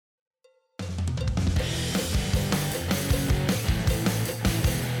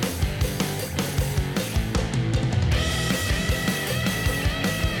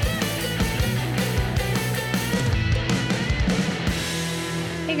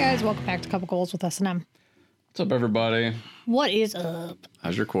guys, welcome back to Couple Goals with S&M. What's up, everybody? What is up?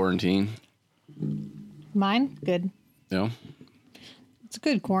 How's your quarantine? Mine? Good. Yeah, It's a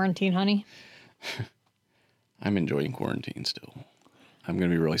good quarantine, honey. I'm enjoying quarantine still. I'm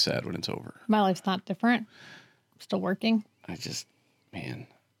going to be really sad when it's over. My life's not different. I'm still working. I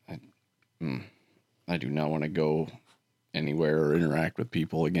do not want to go anywhere or interact with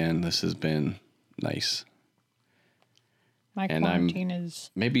people again. This has been nice. My And quarantine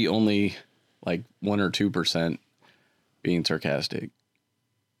is... Maybe only like 1 or 2% being sarcastic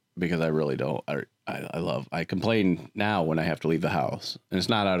because I really don't. I complain now when I have to leave the house, and it's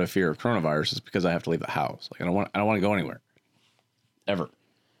not out of fear of coronavirus. It's because I have to leave the house. Like I don't want to go anywhere ever.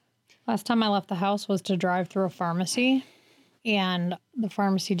 Last time I left the house was to drive through a pharmacy, and the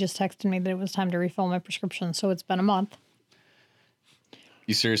pharmacy just texted me that it was time to refill my prescription, so it's been a month.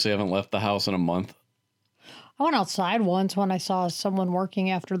 You seriously haven't left the house in a month? I went outside once when I saw someone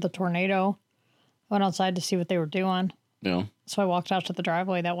working after the tornado. I went outside to see what they were doing. No. So I walked out to the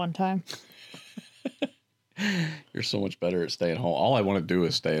driveway that one time. You're so much better at staying home. All I want to do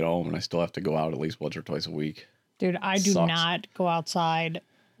is stay at home, and I still have to go out at least once or twice a week. Dude, I do Sucks. not go outside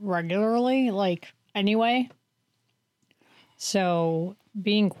regularly, like, anyway. So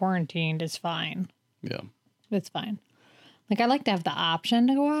being quarantined is fine. Yeah. It's fine. Like, I like to have the option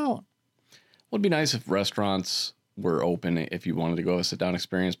to go out. Well, it'd be nice if restaurants were open if you wanted to go a sit-down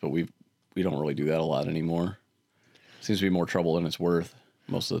experience, but we don't really do that a lot anymore. Seems to be more trouble than it's worth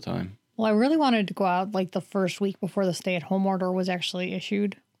most of the time. Well, I really wanted to go out, like, the first week before the stay-at-home order was actually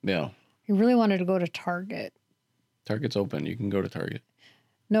issued. Yeah. I really wanted to go to Target. Target's open. You can go to Target.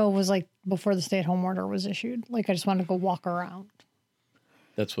 No, it was, like, before the stay-at-home order was issued. Like, I just wanted to go walk around.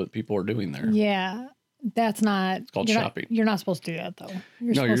 That's what people are doing there. Yeah. That's not... It's called shopping. You're not supposed to do that, though.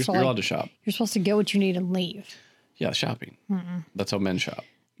 You're allowed to shop. You're supposed to get what you need and leave. Yeah, shopping. That's how men shop.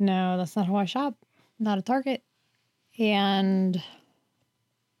 No, that's not how I shop. Not at Target. And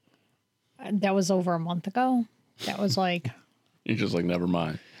that was over a month ago. That was like... You're just like, never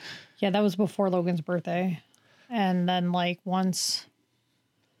mind. Yeah, that was before Logan's birthday. And then, like, once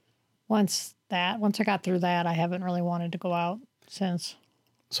I got through that, I haven't really wanted to go out since.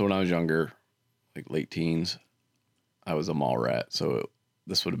 So when I was younger, like late teens, I was a mall rat. So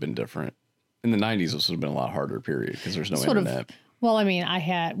this would have been different. In the 90s, this would have been a lot harder period because there's no internet. Well, I mean,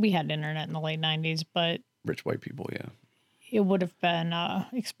 we had internet in the late 90s, but... Rich white people, yeah. It would have been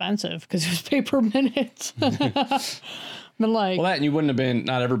expensive because it was paper minutes. But like... Well, that and you wouldn't have been...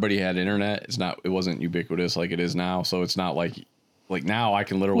 Not everybody had internet. It wasn't ubiquitous like it is now. So it's not like now I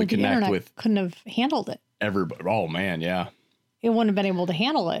can literally connect with... couldn't have handled it. Everybody. Oh, man, yeah. It wouldn't have been able to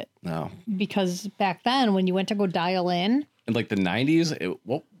handle it. No. Because back then, when you went to go dial in... In like the 90s,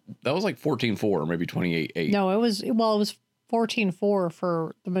 that was like 14.4 or maybe 28.8. No, it was 14.4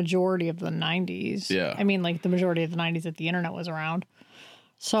 for the majority of the 90s. Yeah. I mean, like the majority of the 90s that the internet was around.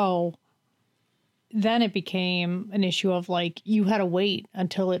 So then it became an issue of like you had to wait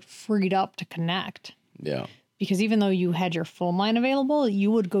until it freed up to connect. Yeah. Because even though you had your phone line available,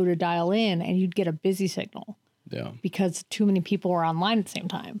 you would go to dial in and you'd get a busy signal. Yeah. Because too many people were online at the same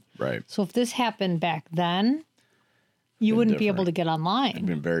time. Right. So if this happened back then, you wouldn't be able to get online. It'd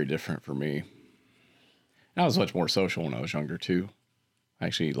been very different for me. I was much more social when I was younger, too. I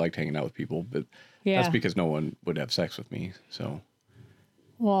actually liked hanging out with people, but that's because no one would have sex with me. So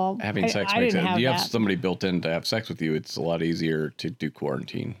having sex makes it. You have somebody built in to have sex with you, it's a lot easier to do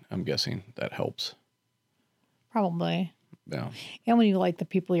quarantine. I'm guessing that helps. Probably. Yeah. And when you like the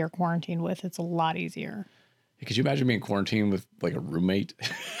people you're quarantined with, it's a lot easier. Could you imagine being quarantined with like a roommate?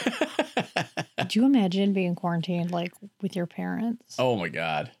 Could you imagine being quarantined like with your parents? Oh my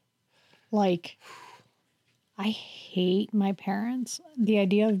God. Like, I hate my parents. The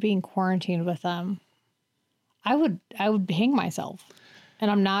idea of being quarantined with them, I would hang myself. And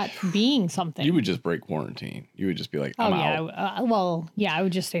I'm not being something. You would just break quarantine. You would just be like, I'm out. I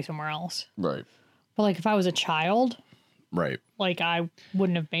would just stay somewhere else. Right. But like if I was a child, right. Like I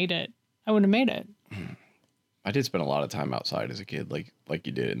wouldn't have made it. I wouldn't have made it. I did spend a lot of time outside as a kid, like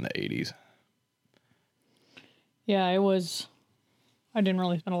you did in the 80s. Yeah, I didn't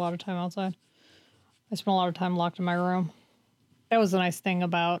really spend a lot of time outside. I spent a lot of time locked in my room. That was the nice thing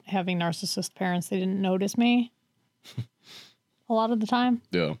about having narcissist parents. They didn't notice me a lot of the time.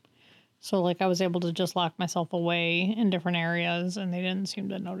 Yeah. So, like, I was able to just lock myself away in different areas, and they didn't seem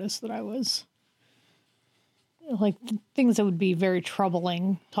to notice that I was, like, things that would be very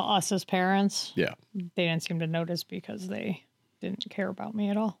troubling to us as parents. Yeah. They didn't seem to notice because they didn't care about me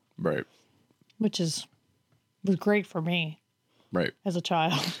at all. Right. Which was great for me. Right. As a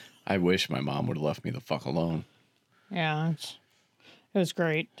child. I wish my mom would have left me the fuck alone. Yeah. It was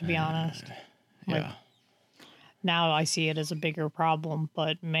great, to be honest. Like, Yeah. now I see it as a bigger problem,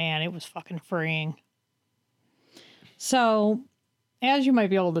 but man, it was fucking freeing. So, as you might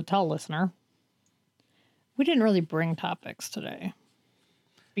be able to tell, listener, we didn't really bring topics today.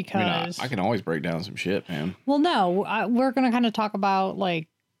 Because I can always break down some shit, man. Well, no, we're going to kind of talk about like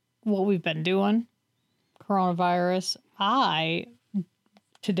what we've been doing. Coronavirus.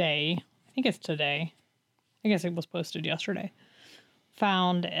 Today, I think it's today. I guess it was posted yesterday.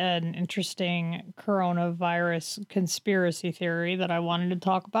 Found an interesting coronavirus conspiracy theory that I wanted to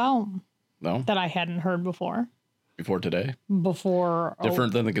talk about. No? That I hadn't heard before. Before today? Before.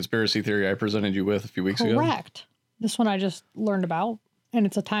 Different than the conspiracy theory I presented you with a few weeks ago? Correct. This one I just learned about. And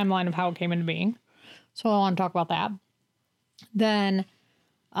it's a timeline of how it came into being. So I want to talk about that. Then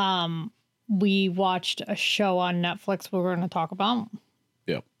we watched a show on Netflix we're going to talk about.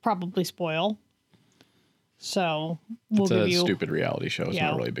 Yep. Probably spoil. So we'll it's give a you... stupid reality show. It's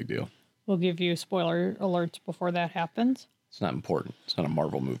not really a big deal. We'll give you spoiler alerts before that happens. It's not important. It's not a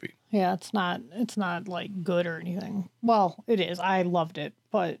Marvel movie. Yeah, it's not like good or anything. Well, it is. I loved it,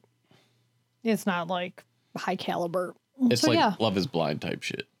 but it's not like high caliber. It's Love is Blind type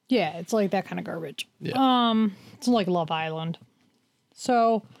shit. Yeah, it's like that kind of garbage. Yeah. It's like Love Island.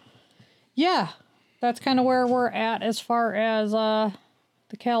 So, yeah, that's kind of where we're at as far as the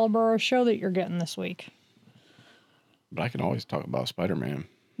caliber of show that you're getting this week. But I can always talk about Spider-Man.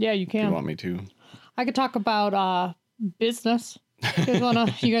 Yeah, you can. If you want me to. I could talk about business. You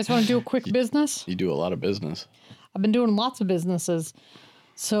guys want to do a quick business? You do a lot of business. I've been doing lots of businesses.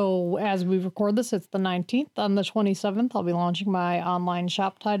 So as we record this, it's the 19th. On the 27th, I'll be launching my online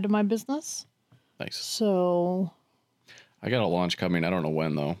shop tied to my business. Nice. So I got a launch coming. I don't know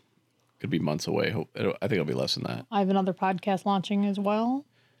when, though. Could be months away. I think it'll be less than that. I have another podcast launching as well.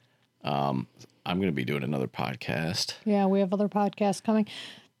 I'm going to be doing another podcast. Yeah, we have other podcasts coming.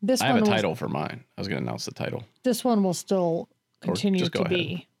 I have a title for mine. I was going to announce the title. This one will still continue to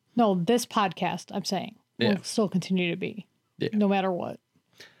be. No, this podcast, I'm saying, will still continue to be. Yeah. No matter what.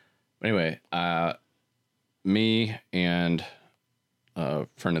 Anyway, me and a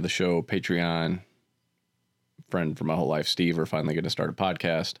friend of the show, Patreon, friend for my whole life, Steve, are finally going to start a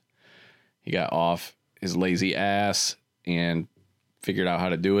podcast. He got off his lazy ass and figured out how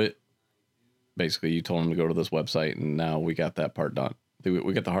to do it. Basically, you told him to go to this website, and now we got that part done.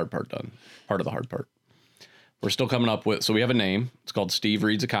 We got the hard part done. Part of the hard part. We're still coming up with... So we have a name. It's called Steve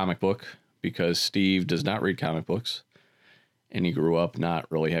Reads a Comic Book, because Steve does not read comic books. And he grew up not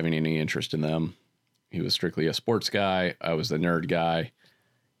really having any interest in them. He was strictly a sports guy. I was the nerd guy.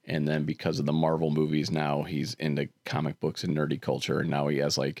 And then because of the Marvel movies, now he's into comic books and nerdy culture. And now he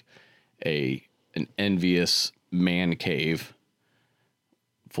has like an envious man cave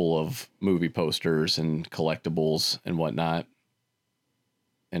full of movie posters and collectibles and whatnot.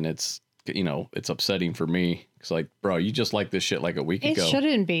 And it's upsetting for me. It's like, bro, you just like this shit like a week ago. It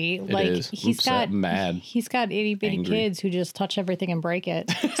shouldn't be. Like, he's got mad. He's got itty bitty kids who just touch everything and break it.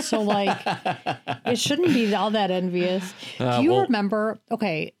 So like, it shouldn't be all that envious. Do you remember?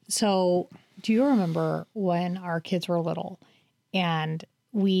 Okay, so do you remember when our kids were little, and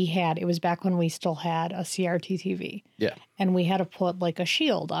it was back when we still had a CRT TV. Yeah. And we had to put like a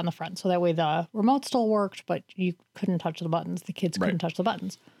shield on the front, so that way the remote still worked, but you couldn't touch the buttons. The kids couldn't touch the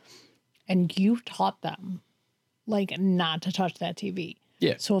buttons. And you taught them like not to touch that TV.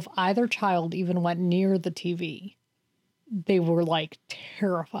 Yeah. So if either child even went near the TV, they were like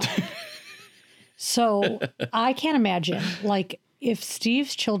terrified. So I can't imagine, like, if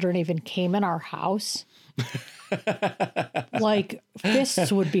Steve's children even came in our house, like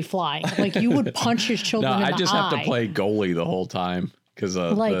fists would be flying. Like you would punch his children in the eye. I just have to play goalie the whole time. Because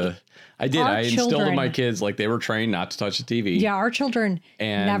I instilled in my kids, like, they were trained not to touch the TV. Yeah, our children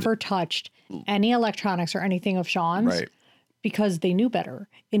never touched any electronics or anything of Sean's. Right. Because they knew better.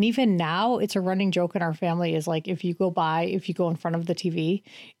 And even now, it's a running joke in our family is like, if you go in front of the TV,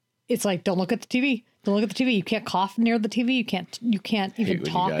 it's like, don't look at the TV. Don't look at the TV. You can't cough near the TV. You can't even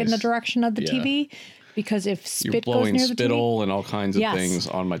talk in the direction of the TV. Because if spit goes near the TV. You're blowing spittle and all kinds of things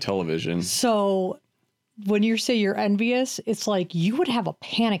on my television. So when you say you're envious, it's like you would have a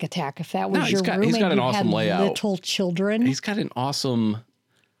panic attack if that was your room. He's got an awesome layout. Little children. He's got an awesome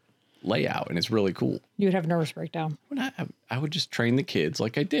layout, and it's really cool. You would have a nervous breakdown. I would just train the kids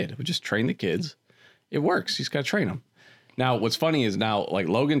like I did. I would just train the kids. It works. He's got to train them. Now, what's funny is now, like,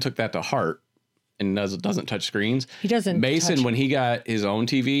 Logan took that to heart and doesn't touch screens. He doesn't. Mason, when he got his own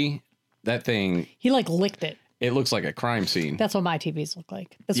TV, that thing, he like licked it. It looks like a crime scene. That's what my TVs look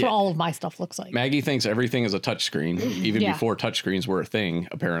like. That's what all of my stuff looks like. Maggie thinks everything is a touch screen, even before touch screens were a thing,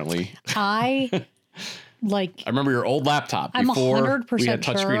 apparently. Like, I remember your old laptop before we had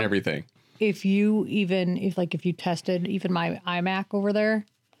touchscreen sure everything. If you tested even my iMac over there,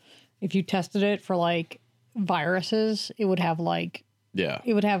 if you tested it for like viruses, it would have like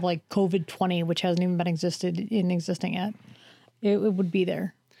COVID-20, which hasn't even been existing yet. It would be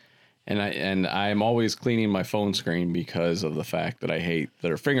there. And I'm always cleaning my phone screen because of the fact that I hate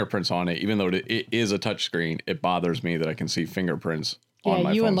there are fingerprints on it. Even though it is a touch screen, it bothers me that I can see fingerprints on my phone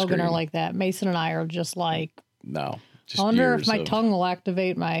screen. Yeah, you and Logan are like that. Mason and I are just like, no. I wonder if my tongue will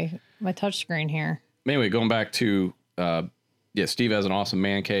activate my touch screen here. Anyway, going back to, Steve has an awesome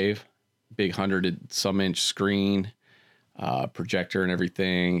man cave, big 100-some-inch screen, projector and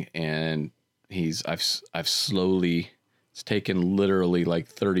everything. And I've slowly... It's taken literally like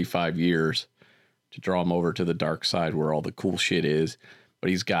 35 years to draw him over to the dark side where all the cool shit is. But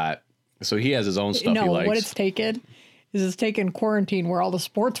he has his own stuff he likes. What it's taken quarantine where all the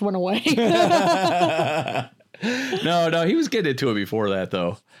sports went away. No, he was getting into it before that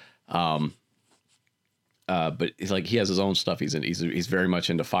though. But it's like he has his own stuff he's in. He's very much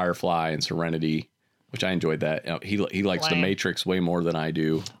into Firefly and Serenity, which I enjoyed that. He likes The Matrix way more than I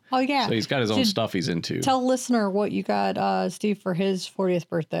do. Oh, yeah. So he's got his own stuff he's into. Tell listener what you got, Steve, for his 40th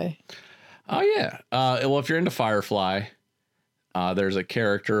birthday. Oh, yeah. Well, if you're into Firefly, there's a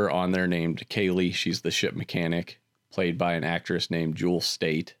character on there named Kaylee. She's the ship mechanic, played by an actress named Jewel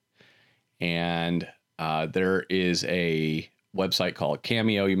State. And there is a website called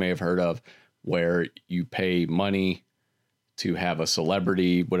Cameo you may have heard of, where you pay money to have a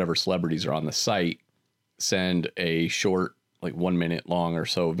celebrity, whatever celebrities are on the site, send a short, like 1 minute long or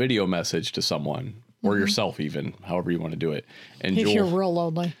so video message to someone or yourself, even however you want to do it. And if you're real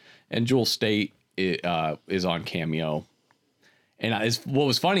lonely. And Jewel State is on Cameo. And what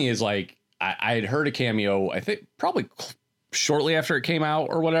was funny is like I had heard of Cameo, I think probably shortly after it came out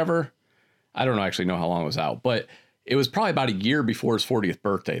or whatever. I don't actually know how long it was out, but it was probably about a year before his 40th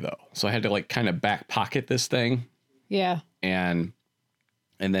birthday though. So I had to like kind of back pocket this thing. Yeah. And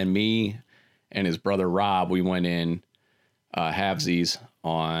then me and his brother Rob, we went in halvesies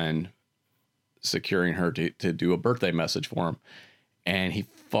on securing her to do a birthday message for him. And he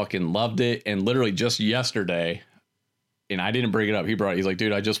fucking loved it. And literally just yesterday, and I didn't bring it up, he's like,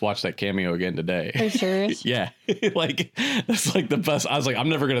 dude, I just watched that Cameo again today. Are you serious? Yeah. Like, that's like the best. I was like, I'm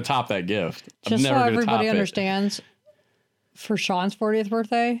never going to top that gift. Just so everybody understands, for Sean's 40th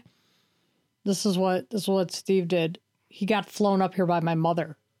birthday, this is what Steve did. He got flown up here by my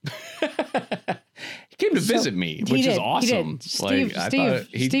mother. He came to visit me, which is awesome. Steve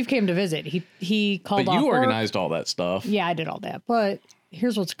came to visit. He called off. But you organized all that stuff. Yeah, I did all that. But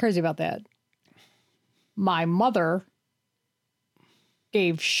here's what's crazy about that. My mother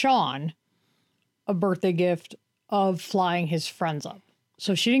gave Sean a birthday gift of flying his friends up.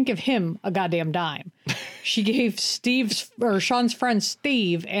 So she didn't give him a goddamn dime. She gave Sean's friend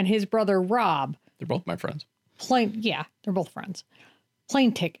Steve and his brother Rob. They're both my friends. They're both friends.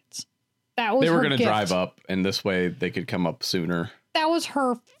 Plane tickets. That was they were going to drive up, and this way they could come up sooner. That was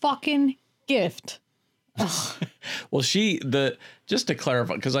her fucking gift. Well, just to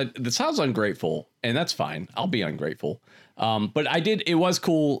clarify, because it sounds ungrateful, and that's fine. I'll be ungrateful. But it was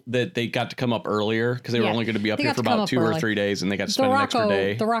cool that they got to come up earlier because they were only going to be up here for about 2 or 3 days, and they got to spend an extra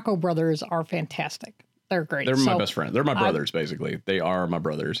day. The Rocco brothers are fantastic. They're great. They're my best friends. They're my brothers, basically. They are my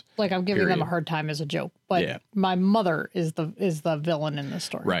brothers. Like, I'm giving them a hard time as a joke, but my mother is the villain in this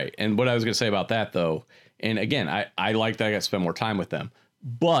story. Right. And what I was going to say about that, though, and again, I like that I got to spend more time with them,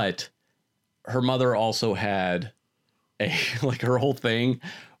 but her mother also had her whole thing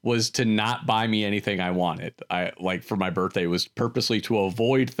was to not buy me anything I wanted. For my birthday was purposely to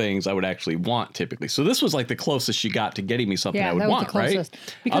avoid things I would actually want typically. So this was like the closest she got to getting me something I would want, right?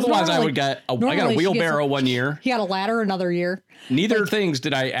 Because otherwise I would get, I got a wheelbarrow one year. He got a ladder another year. Neither things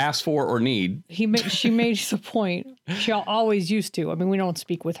did I ask for or need. She made the point. She always used to. I mean, we don't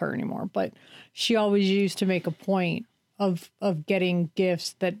speak with her anymore, but she always used to make a point of getting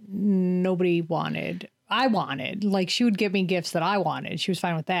gifts that nobody wanted. I wanted. Like, she would give me gifts that I wanted. She was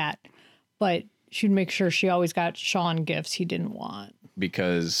fine with that. But she'd make sure she always got Sean gifts he didn't want.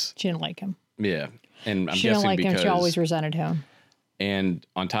 Because she didn't like him. Yeah. And she didn't like him. She always resented him. And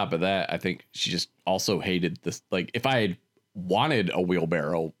on top of that, I think she just also hated this. Like, if I had wanted a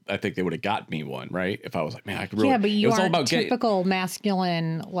wheelbarrow, I think they would have got me one, right? If I was like, man, I could really. Yeah, but you aren't typical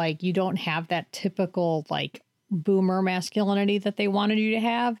masculine. Like, you don't have that typical, like, boomer masculinity that they wanted you to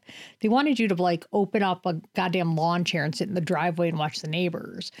have. They wanted you to like open up a goddamn lawn chair and sit in the driveway and watch the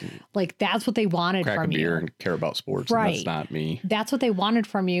neighbors. Like, that's what they wanted from you. Crack a beer and care about sports. Right. And that's not me. That's what they wanted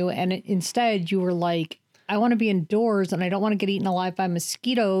from you. And instead you were like, I want to be indoors and I don't want to get eaten alive by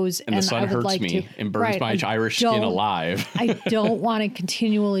mosquitoes. And the sun hurts me and burns my Irish skin alive. I don't want to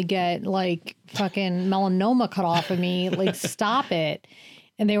continually get like fucking melanoma cut off of me. Like, stop it.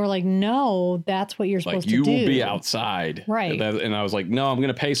 And they were like, no, that's what you're supposed to do. You will be outside. Right. And I was like, no, I'm going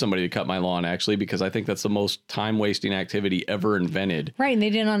to pay somebody to cut my lawn, actually, because I think that's the most time-wasting activity ever invented. Right. And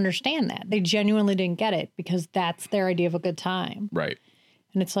they didn't understand that. They genuinely didn't get it because that's their idea of a good time. Right.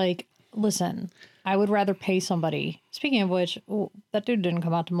 And it's like, listen, I would rather pay somebody. Speaking of which, that dude didn't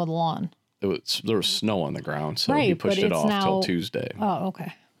come out to mow the lawn. There was snow on the ground, so he pushed it off till Tuesday. Oh,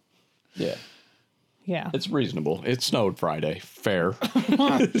 okay. Yeah. Yeah. It's reasonable. It snowed Friday. Fair.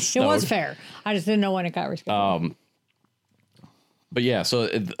 It was fair. I just didn't know when it got rescheduled. But yeah, so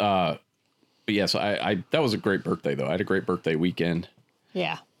I that was a great birthday though. I had a great birthday weekend.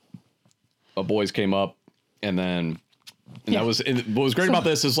 Yeah. My boys came up and then that was what was great about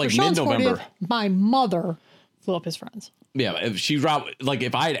this is like mid-November. My mother flew up his friends. Yeah, if she dropped like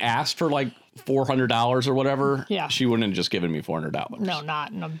if I had asked for like $400 or whatever, she wouldn't have just given me $400. No,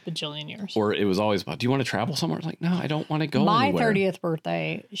 not in a bajillion years. Or it was always about, do you want to travel somewhere? It's like, no, I don't want to go My anywhere. 30th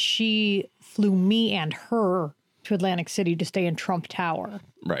birthday, she flew me and her to Atlantic City to stay in Trump Tower.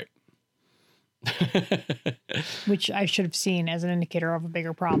 Right. Which I should have seen as an indicator of a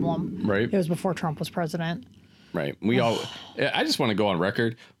bigger problem. Right. It was before Trump was president. Right. I just want to go on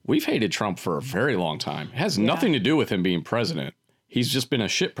record. We've hated Trump for a very long time. It has nothing to do with him being president. He's just been a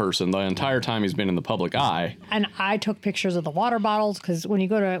shit person the entire time he's been in the public eye. And I took pictures of the water bottles because when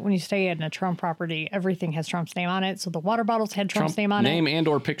you stay in a Trump property, everything has Trump's name on it. So the water bottles had Trump's name on it. Name and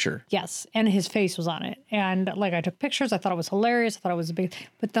or picture. Yes. And his face was on it. And like I took pictures. I thought it was hilarious. I thought it was a big,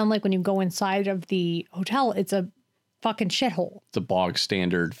 but then like when you go inside of the hotel, it's a fucking shithole. It's a bog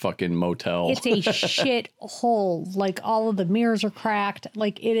standard fucking motel. It's a shithole. Like all of the mirrors are cracked.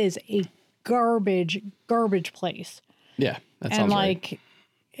 Like it is a garbage place. Yeah, that sounds right.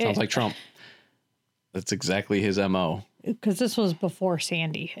 Sounds like Trump. That's exactly his MO. Because this was before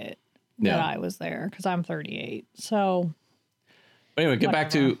Sandy hit that I was there because I'm 38. So anyway, get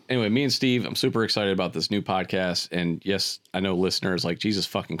back to me and Steve. I'm super excited about this new podcast. And yes, I know listeners like, Jesus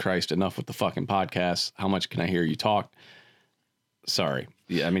fucking Christ, enough with the fucking podcast. How much can I hear you talk? Sorry.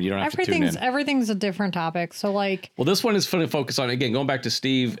 Yeah, I mean, you don't have to tune in. Everything's a different topic. So like, well, this one is going to focus on, again, going back to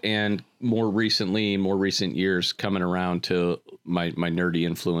Steve and more recent years coming around to my nerdy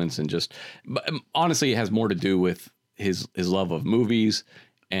influence and just, but honestly, it has more to do with his love of movies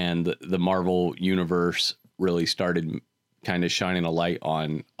and the Marvel universe really started kind of shining a light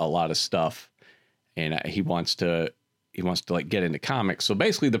on a lot of stuff. And he wants to like get into comics. So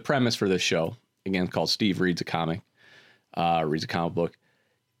basically the premise for this show, again, called Steve Reads a Comic, reads a comic book,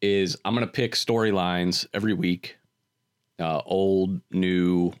 is I'm going to pick storylines every week, old,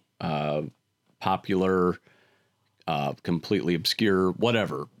 new, popular, completely obscure,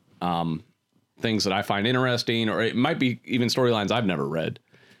 whatever, things that I find interesting, or it might be even storylines I've never read.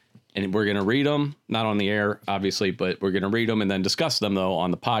 And we're going to read them, not on the air, obviously, but we're going to read them and then discuss them, though, on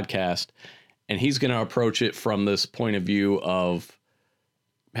the podcast. And he's going to approach it from this point of view of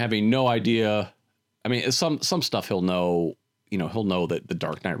having no idea. I mean, some stuff he'll know. He'll know that The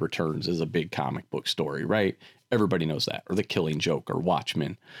Dark Knight Returns is a big comic book story, right? Everybody knows that, or The Killing Joke, or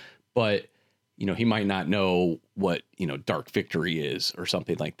Watchmen. But, he might not know what, Dark Victory is, or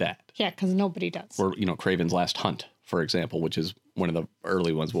something like that. Yeah, because nobody does. Or, Kraven's Last Hunt, for example, which is one of the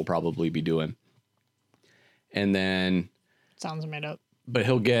early ones we'll probably be doing. And then... Sounds made up. But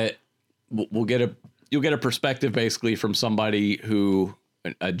you'll get a perspective, basically, from somebody who...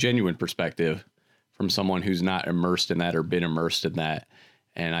 A genuine perspective from someone who's not immersed in that or been immersed in that.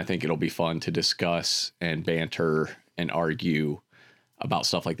 And I think it'll be fun to discuss and banter and argue about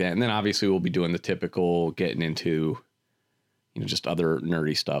stuff like that. And then obviously we'll be doing the typical getting into, just other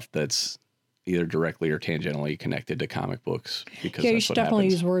nerdy stuff that's either directly or tangentially connected to comic books. Because you should definitely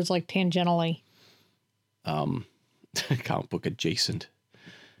use words like tangentially. Comic book adjacent.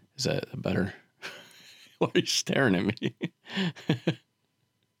 Is that better? Why are you staring at me?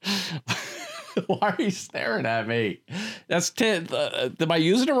 Why are you staring at me? That's am I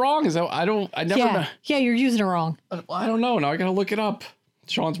using it wrong? Is that I never know. Yeah, you're using it wrong. I don't know. Now I gotta look it up.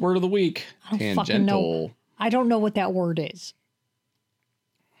 Sean's word of the week. I don't fucking know. I don't know what that word is.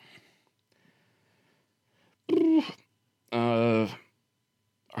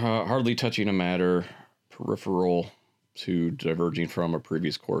 Hardly touching a matter, peripheral to diverging from a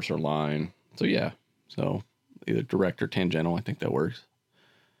previous course or line. So yeah. So either direct or tangential. I think that works.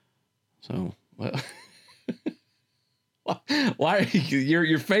 So, why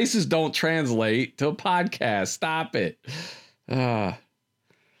your faces don't translate to a podcast? Stop it. But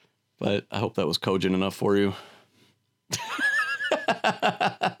But I hope that was cogent enough for you.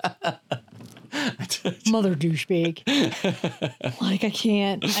 Mother douchebag. Like, I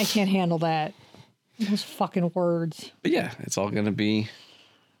can't handle that. Those fucking words. But yeah, it's all going to be...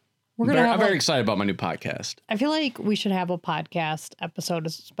 I'm very excited about my new podcast. I feel like we should have a podcast episode, a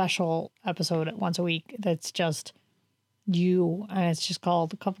special episode once a week that's just you, and it's just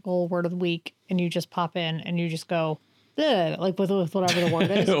called the Couple Word of the Week, and you just pop in and you just go, like with whatever the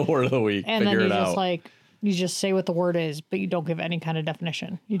word is. Word of the week. And then you just you just say what the word is, but you don't give any kind of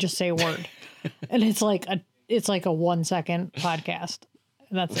definition. You just say a word. And it's like a 1 second podcast.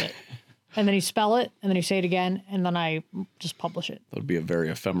 And that's it. And then you spell it, and then you say it again, and then I just publish it. That would be a very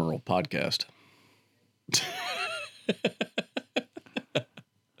ephemeral podcast.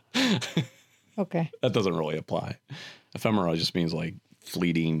 Okay. That doesn't really apply. Ephemeral just means like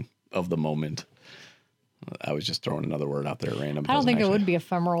fleeting of the moment. I was just throwing another word out there random. I don't think it would be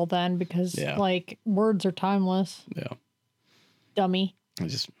ephemeral then, because like words are timeless. Yeah. Dummy. I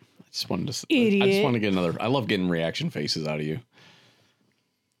just wanted to. Idiot. I just want to get another. I love getting reaction faces out of you.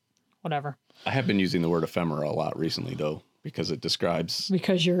 Whatever. I have been using the word ephemera a lot recently, though, because it describes.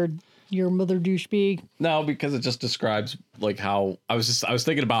 Because you're mother douchebag. No, because it just describes like how I was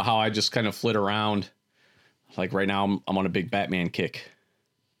thinking about how I just kind of flit around. Like right now, I'm on a big Batman kick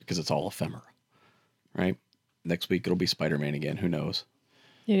because it's all ephemera, right? Next week it'll be Spider-Man again. Who knows?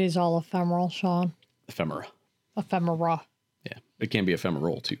 It is all ephemeral, Sean. Ephemera. Ephemera. Yeah, it can be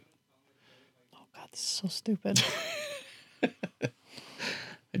ephemeral too. Oh God, this is so stupid.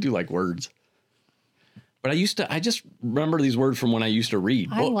 I do like words. But I just remember these words from when I used to read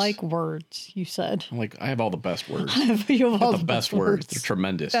books. I like words, you said. I have all the best words. You have all the best words. They're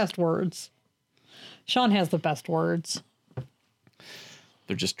tremendous. Best words. Sean has the best words.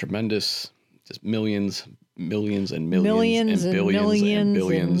 They're just tremendous. Just millions and millions and billions and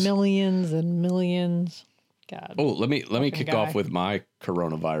billions. Millions and millions. God. Oh, let me kick off with my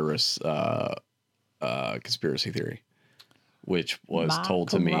coronavirus conspiracy theory, which was told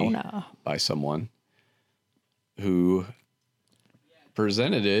to me by someone who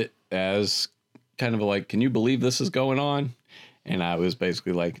presented it as kind of like, can you believe this is going on? And I was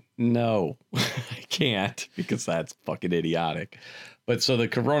basically like, no, I can't, because that's fucking idiotic. But so the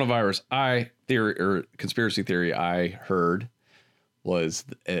coronavirus conspiracy theory I heard was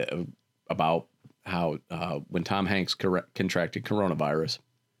about how when Tom Hanks contracted coronavirus,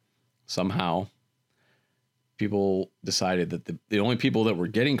 somehow people decided that the only people that were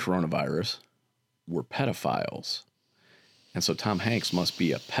getting coronavirus were pedophiles. And so Tom Hanks must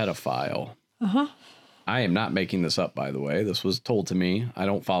be a pedophile. Uh-huh. I am not making this up, by the way. This was told to me. I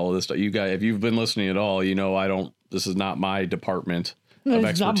don't follow this. You guys, if you've been listening at all, you know this is not my department of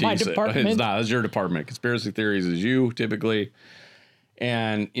expertise. Not my department. It's not. It's your department. Conspiracy theories is you, typically.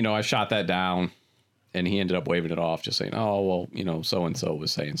 And, I shot that down, and he ended up waving it off, just saying, oh, well, so-and-so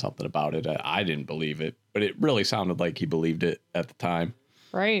was saying something about it. I didn't believe it, but it really sounded like he believed it at the time.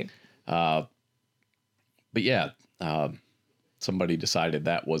 Right. But yeah, somebody decided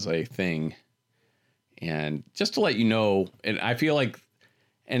that was a thing. And just to let you know, and I feel like,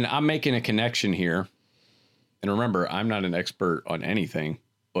 and I'm making a connection here. And remember, I'm not an expert on anything,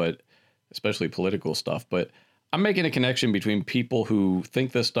 but especially political stuff. But I'm making a connection between people who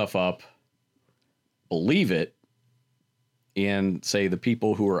think this stuff up, believe it, and say the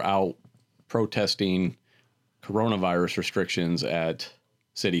people who are out protesting coronavirus restrictions at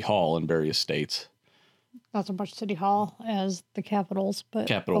City Hall in various states. Not so much City Hall as the Capitals, but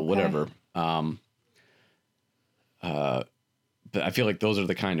Capitol, okay. Whatever. But I feel like those are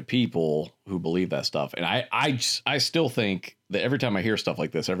the kind of people who believe that stuff. And I still think that every time I hear stuff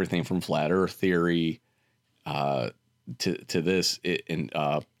like this, everything from flat earth theory to this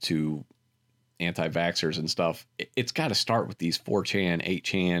to anti-vaxxers and stuff, it's got to start with these 4chan,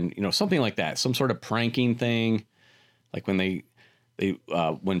 8chan, something like that, some sort of pranking thing, like when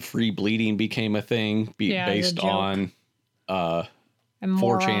when free bleeding became a thing, based on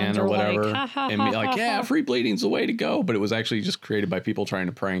 4chan or whatever, and be like, yeah, free bleeding's the way to go. But it was actually just created by people trying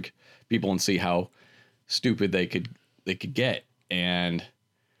to prank people and see how stupid they could get. And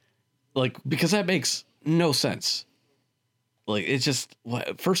like, because that makes no sense. Like, it's just,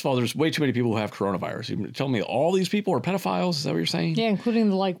 first of all, there's way too many people who have coronavirus. You tell me all these people are pedophiles? Is that what you're saying? Yeah,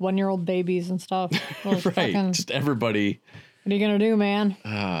 including the 1-year-old babies and stuff. Right. Just everybody. What are you going to do, man?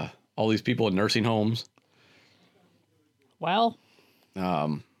 All these people in nursing homes. Well.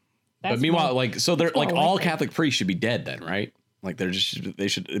 But meanwhile, so they're like all Catholic priests should be dead then, right? Like they should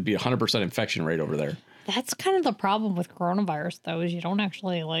be 100% infection rate over there. That's kind of the problem with coronavirus, though, is you don't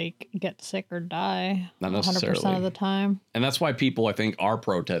actually like get sick or die. Not necessarily 100% of the time. And that's why people, I think, are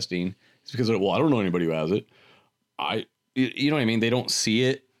protesting. It's because, well, I don't know anybody who has it. You know what I mean? They don't see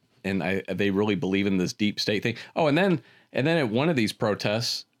it, and they really believe in this deep state thing. Oh, and then at one of these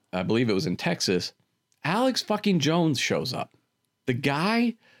protests, I believe it was in Texas, Alex fucking Jones shows up. The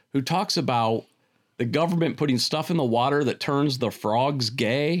guy who talks about the government putting stuff in the water that turns the frogs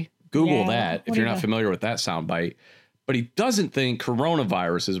gay. Google that if you're not familiar with that soundbite. But he doesn't think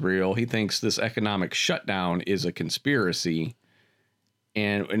coronavirus is real. He thinks this economic shutdown is a conspiracy.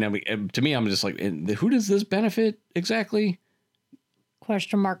 And to me, I'm just like, who does this benefit exactly?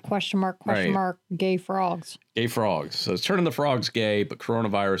 Question mark, gay frogs. Gay frogs. So it's turning the frogs gay, but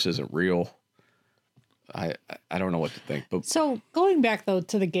coronavirus isn't real. I don't know what to think. But so going back, though,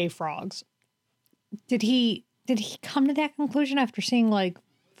 to the gay frogs, did he come to that conclusion after seeing like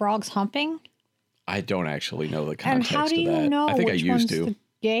frogs humping? I don't actually know the context of that. And how do you know I think which one's the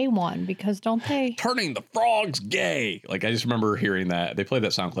gay one? Because don't they... Turning the frogs gay. Like, I just remember hearing that. They played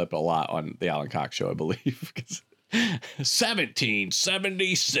that sound clip a lot on the Alan Cox show, I believe.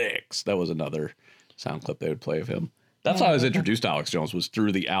 1776. That was another sound clip they would play of him. That's how I was introduced to Alex Jones, was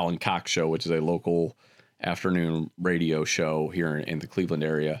through the Alan Cox show, which is a local afternoon radio show here in the Cleveland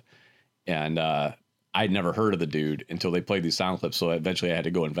area. And I'd never heard of the dude until they played these sound clips. So eventually I had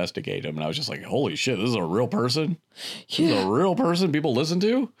to go investigate him. And I was just like, holy shit, this is a real person? Yeah. This is a real person people listen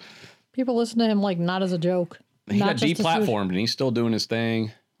to? People listen to him like not as a joke. He got deplatformed and he's still doing his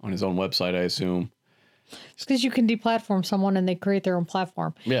thing on his own website, I assume. It's because you can deplatform someone and they create their own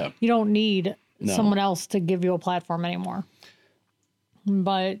platform. Yeah. You don't need someone else to give you a platform anymore.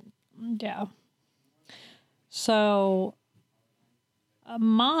 But, yeah. So,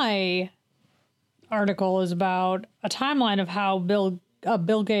 my article is about a timeline of how Bill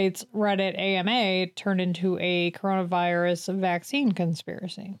Gates' Reddit AMA turned into a coronavirus vaccine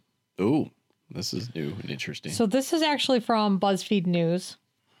conspiracy. Ooh, this is new and interesting. So this is actually from BuzzFeed News.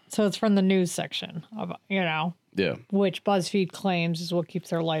 So it's from the news section of, which BuzzFeed claims is what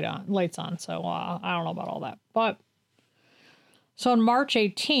keeps their lights on. So I don't know about all that. But so on March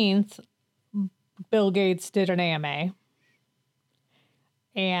 18th, Bill Gates did an AMA.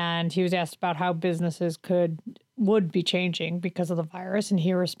 And he was asked about how businesses would be changing because of the virus. And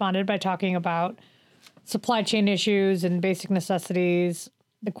he responded by talking about supply chain issues and basic necessities.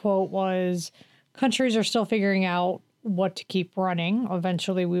 The quote was, countries are still figuring out what to keep running.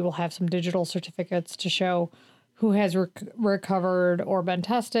 Eventually, we will have some digital certificates to show who has recovered or been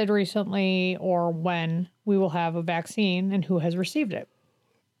tested recently, or when we will have a vaccine and who has received it.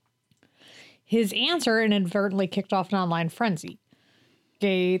 His answer inadvertently kicked off an online frenzy.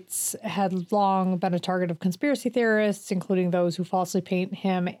 Gates had long been a target of conspiracy theorists, including those who falsely paint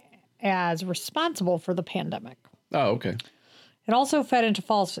him as responsible for the pandemic. Oh, okay. It also fed into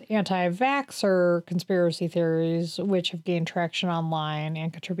false anti-vaxxer conspiracy theories, which have gained traction online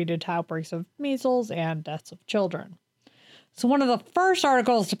and contributed to outbreaks of measles and deaths of children. So one of the first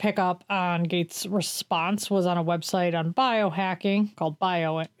articles to pick up on Gates' response was on a website on biohacking called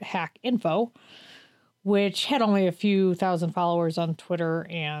Biohack.info, which had only a few thousand followers on Twitter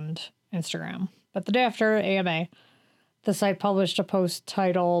and Instagram. But the day after AMA, the site published a post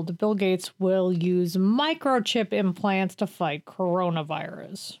titled, Bill Gates will use microchip implants to fight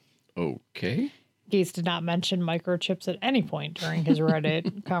coronavirus. Okay. Gates did not mention microchips at any point during his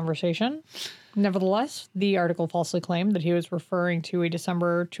Reddit conversation. Nevertheless, the article falsely claimed that he was referring to a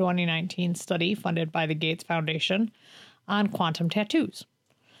December 2019 study funded by the Gates Foundation on quantum tattoos.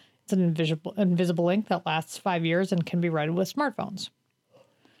 It's an invisible ink that lasts 5 years and can be read with smartphones.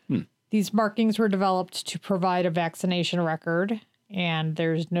 These markings were developed to provide a vaccination record, and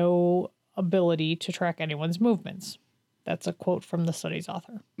there's no ability to track anyone's movements. That's a quote from the study's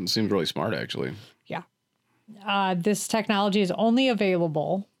author. It seems really smart, actually. Yeah. This technology is only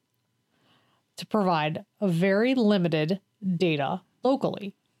available to provide a very limited data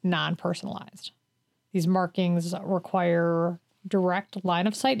locally, non-personalized. These markings require direct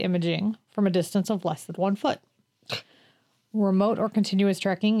line-of-sight imaging from a distance of less than 1 foot. Remote or continuous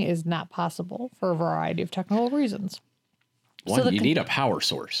tracking is not possible for a variety of technical reasons. One, you need a power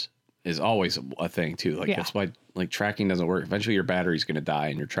source is always a thing, too. Like, that's why, like, tracking doesn't work. Eventually, your battery's going to die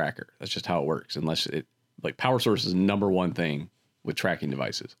in your tracker. That's just how it works. Unless power source is the number one thing with tracking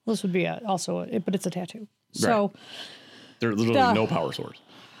devices. Well, this would be but it's a tattoo. Right. So there's literally no power source.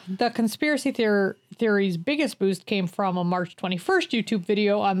 The conspiracy theory's biggest boost came from a March 21st YouTube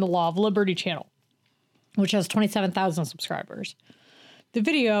video on the Law of Liberty channel, which has 27,000 subscribers. The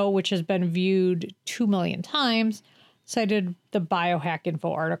video, which has been viewed 2 million times, cited the Biohack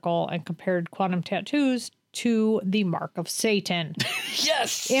Info article and compared quantum tattoos to the mark of Satan.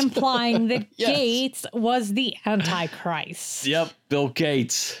 Yes! Implying that Gates was the Antichrist. Yep, Bill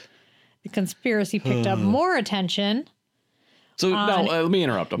Gates. The conspiracy picked up more attention. So, let me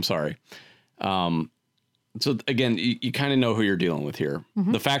interrupt. I'm sorry. So, again, you kind of know who you're dealing with here.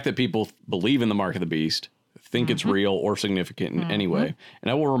 Mm-hmm. The fact that people believe in the mark of the beast, think it's real or significant in any way. And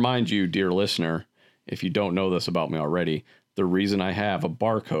I will remind you, dear listener, if you don't know this about me already, the reason I have a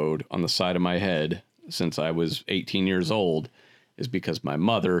barcode on the side of my head since I was 18 years old is because my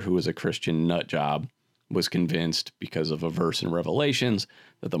mother, who was a Christian nut job, was convinced because of a verse in Revelations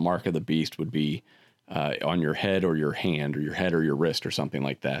that the mark of the beast would be on your head or your hand or your head or your wrist or something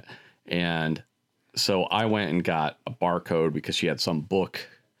like that. And so I went and got a barcode because she had some book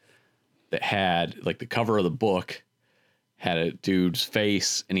that had, like, the cover of the book had a dude's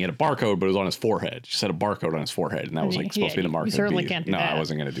face and he had a barcode, but it was on his forehead. She said a barcode on his forehead, and that was like supposed to be the mark of the beast. Certainly can't do that. I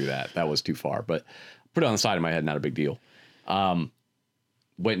wasn't going to do that. That was too far, but put it on the side of my head, not a big deal. Went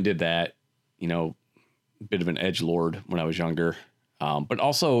and did that, a bit of an edgelord when I was younger. But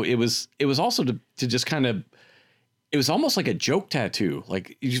also it was also to just kind of, it was almost like a joke tattoo.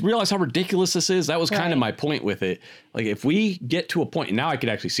 Like, you realize how ridiculous this is? That was kind of my point with it. Like, if we get to a point, and now I could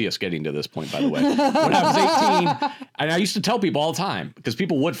actually see us getting to this point, by the way. When I was 18, and I used to tell people all the time, because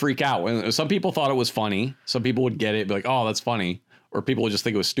people would freak out. When some people thought it was funny. Some people would get it, be like, oh, that's funny. Or people would just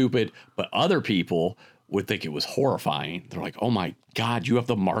think it was stupid. But other people would think it was horrifying. They're like, oh my God, you have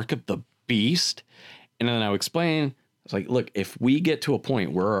the mark of the beast? And then I would explain, it's like, look, if we get to a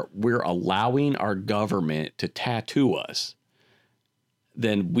point where we're allowing our government to tattoo us,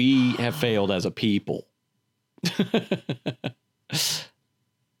 then we have failed as a people.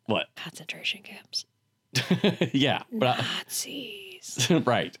 What? Concentration camps. Yeah. But Nazis.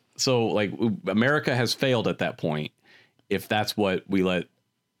 Right. So, like, America has failed at that point if that's what we let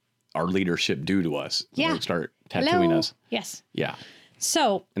our leadership do to us. Yeah. Start tattooing us. Yes. Yeah.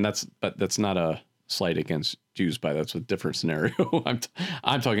 So. And that's not a slight against Jews, that's a different scenario.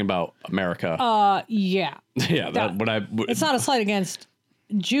 I'm talking about America. Yeah. Yeah. It's not a slight against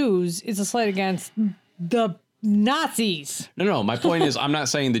Jews. It's a slight against the Nazis. No. My point is, I'm not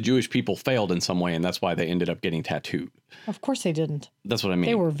saying the Jewish people failed in some way, and that's why they ended up getting tattooed. Of course they didn't. That's what I mean.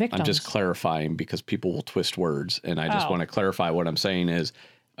 They were victims. I'm just clarifying because people will twist words, and I just want to clarify what I'm saying is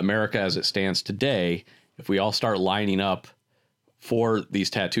America as it stands today, if we all start lining up for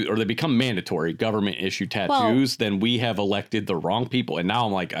these tattoos, or they become mandatory government issued tattoos, then we have elected the wrong people. And now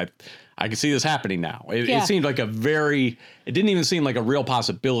I'm like, I can see this happening now. It seemed like it didn't even seem like a real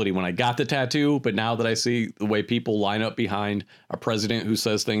possibility when I got the tattoo. But now that I see the way people line up behind a president who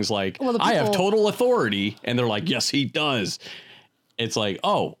says things like, I have total authority, and they're like, yes, he does. It's like,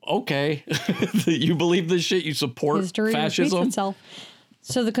 oh, okay. You believe this shit? You support fascism?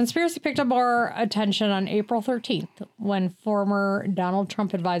 So the conspiracy picked up more attention on April 13th when former Donald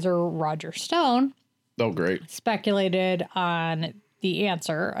Trump advisor Roger Stone speculated on the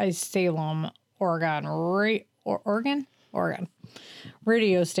answer, a Salem, Oregon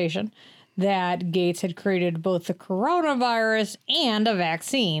radio station, that Gates had created both the coronavirus and a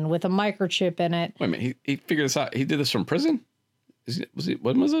vaccine with a microchip in it. Wait a minute, he figured this out. He did this from prison?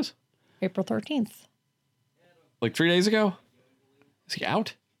 When was this? April 13th. Like 3 days ago? Is he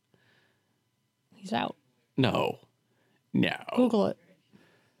out? He's out. No. Google it.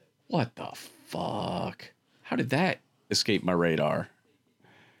 What the fuck? How did that escape my radar?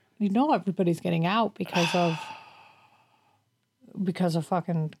 Everybody's getting out because of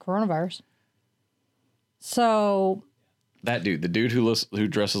fucking coronavirus. So that dude, the dude who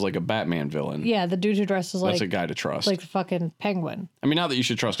dresses like a Batman villain. Yeah, the dude who dresses that's a guy to trust. Like the fucking Penguin. I mean, not that you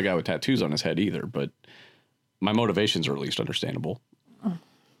should trust a guy with tattoos on his head either, but my motivations are at least understandable.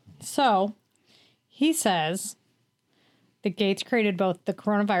 So, he says that Gates created both the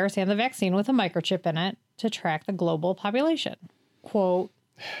coronavirus and the vaccine with a microchip in it to track the global population. Quote,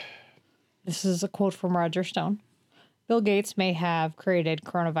 this is a quote from Roger Stone. Bill Gates may have created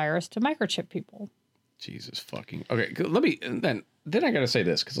coronavirus to microchip people. Jesus fucking. Okay, then I got to say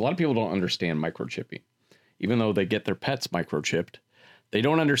this, because a lot of people don't understand microchipping. Even though they get their pets microchipped, they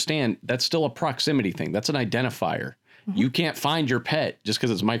don't understand that's still a proximity thing. That's an identifier. Mm-hmm. You can't find your pet just because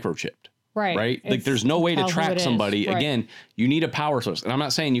it's microchipped. Right. Like, there's no way to track somebody. Right. Again, you need a power source. And I'm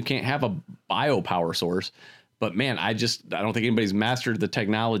not saying you can't have a biopower source, but man, I don't think anybody's mastered the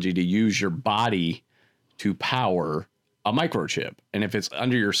technology to use your body to power a microchip. And if it's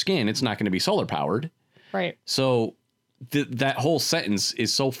under your skin, it's not going to be solar powered. Right. So that whole sentence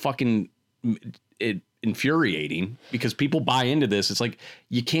is so fucking, infuriating because people buy into this. It's like,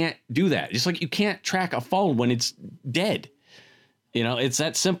 you can't do that. Just like you can't track a phone when it's dead. You know, it's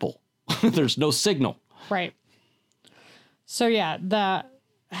that simple. There's no signal. Right. So, yeah, the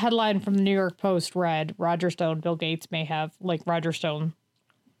headline from the New York Post read, Roger Stone, Bill Gates may have, like Roger Stone,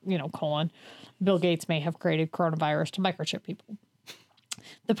 Bill Gates may have created coronavirus to microchip people.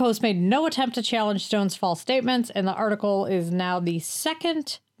 The Post made no attempt to challenge Stone's false statements, and the article is now the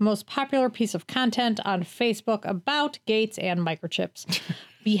second most popular piece of content on Facebook about Gates and microchips,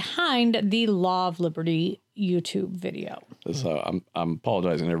 behind the Law of Liberty YouTube video. So I'm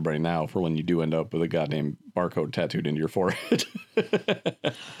apologizing to everybody now for when you do end up with a goddamn barcode tattooed into your forehead.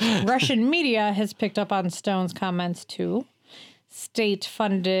 Russian media has picked up on Stone's comments too.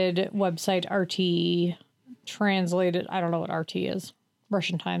 State-funded website RT translated, I don't know what RT is,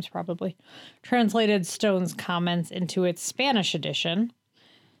 Russian Times probably, translated Stone's comments into its Spanish edition,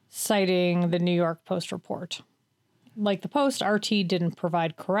 citing the New York Post report. Like the Post, RT didn't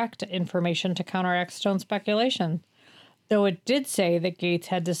provide correct information to counteract Stone's speculation, though it did say that Gates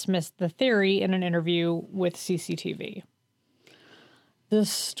had dismissed the theory in an interview with CCTV. This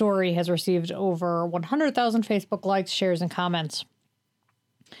story has received over 100,000 Facebook likes, shares, and comments.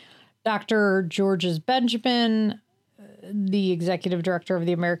 Dr. Georges Benjamin, the executive director of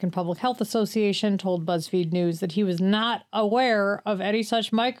the American Public Health Association, told BuzzFeed News that he was not aware of any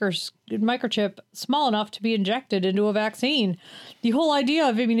such microchip small enough to be injected into a vaccine. The whole idea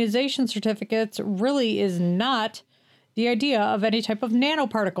of immunization certificates really is not the idea of any type of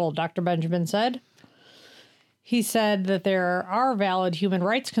nanoparticle, Dr. Benjamin said. He said that there are valid human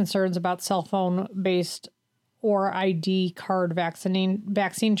rights concerns about cell phone-based or ID card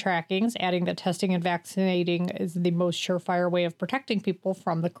vaccine trackings, adding that testing and vaccinating is the most surefire way of protecting people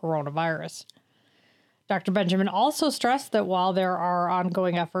from the coronavirus. Dr. Benjamin also stressed that while there are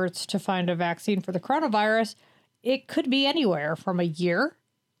ongoing efforts to find a vaccine for the coronavirus, it could be anywhere from a year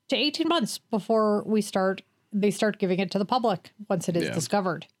to 18 months before they start giving it to the public once it is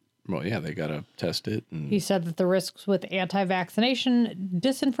discovered. Well, yeah, they got to test it. And he said that the risks with anti-vaccination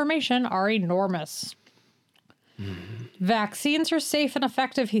disinformation are enormous. Vaccines are safe and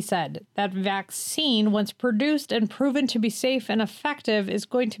effective, he said. That vaccine, once produced and proven to be safe and effective, is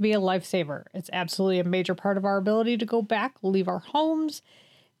going to be a lifesaver. It's absolutely a major part of our ability to go back, leave our homes,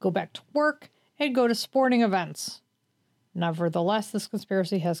 go back to work, and go to sporting events. Nevertheless, this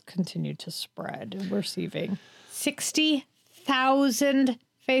conspiracy has continued to spread, receiving 60,000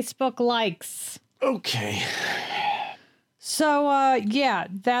 Facebook likes. Okay. So,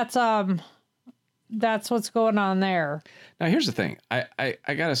 that's what's going on there. Now, here's the thing. I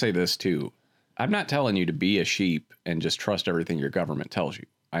got to say this, too. I'm not telling you to be a sheep and just trust everything your government tells you.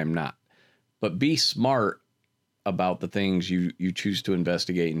 I am not. But be smart about the things you choose to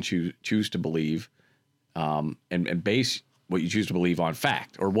investigate and choose to believe, and base what you choose to believe on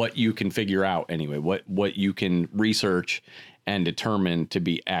fact, or what you can figure out anyway, what you can research and determine to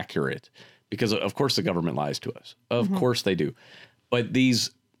be accurate. Because, of course, the government lies to us. Of course they do. But these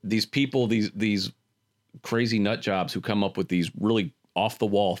people, these crazy nut jobs who come up with these really off the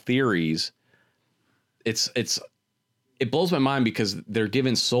wall theories, it blows my mind because they're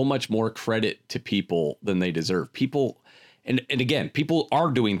giving so much more credit to people than they deserve. People, and again, people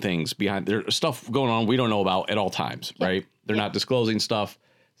are doing things behind there's stuff going on we don't know about at all times, right? They're not disclosing stuff,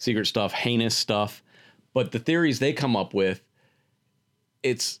 secret stuff, heinous stuff. But the theories they come up with,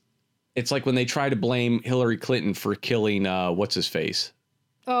 it's like when they try to blame Hillary Clinton for killing what's his face.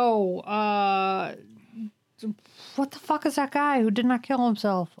 What the fuck is that guy who did not kill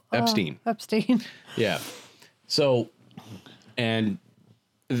himself? Epstein. Epstein. Yeah. So, and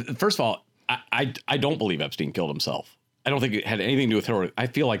first of all, I don't believe Epstein killed himself. I don't think it had anything to do with her. I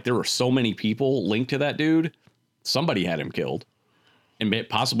feel like there were so many people linked to that dude. Somebody had him killed. And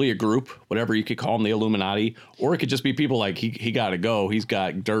possibly a group, whatever you could call them, the Illuminati. Or it could just be people like, he got to go. He's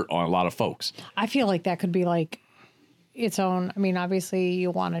got dirt on a lot of folks. I feel like that could be like its own. I mean, obviously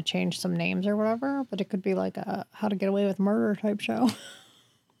you want to change some names or whatever, but it could be like a How to Get Away with Murder type show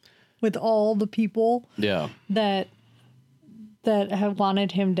with all the people that have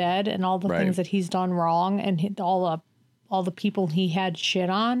wanted him dead and all the things that he's done wrong and all the people he had shit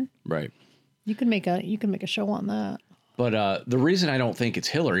on. Right. You can make a show on that. But the reason I don't think it's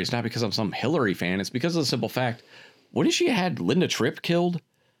Hillary is not because I'm some Hillary fan. It's because of the simple fact, what if she had Linda Tripp killed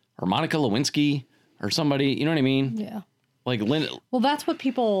or Monica Lewinsky or somebody? You know what I mean? Yeah. Like Linda. Well, that's what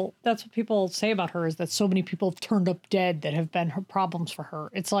people say about her, is that so many people have turned up dead that have been her problems for her.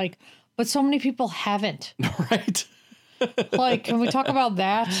 It's like, but so many people haven't. Right. Like, can we talk about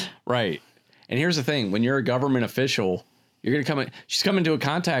that? Right. And here's the thing. When you're a government official, You're going to come in. She's coming into a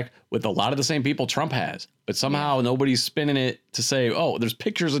contact with a lot of the same people Trump has, but somehow nobody's spinning it to say, oh, there's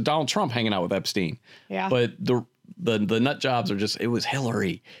pictures of Donald Trump hanging out with Epstein. Yeah. But the nut jobs are just, it was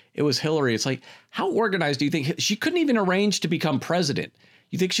Hillary. It was Hillary. It's like, how organized do you think? She couldn't even arrange to become president.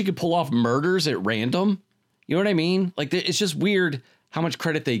 You think she could pull off murders at random? You know what I mean? Like, it's just weird how much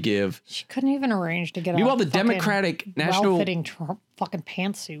credit they give. She couldn't even arrange to get Meanwhile, the Democratic National well-fitting Trump fucking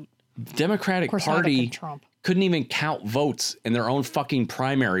pantsuit. Democratic Party Trump couldn't even count votes in their own fucking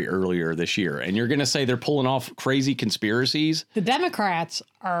primary earlier this year. And you're going to say they're pulling off crazy conspiracies? The Democrats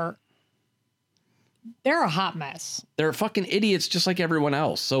they're a hot mess. They're fucking idiots just like everyone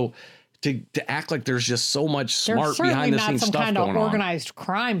else. So to act like there's just so much smart behind the scenes stuff going on. They're certainly not some kind of organized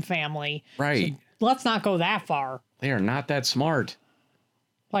crime family. Right. So let's not go that far. They are not that smart.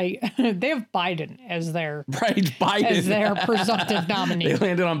 Like, they have Biden as their Biden as their presumptive nominee. They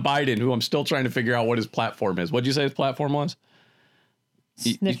landed on Biden, who I'm still trying to figure out what his platform is. What'd you say his platform was?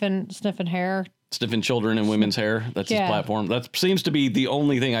 Sniffing hair. Sniffing children and women's hair. That's his platform. That seems to be the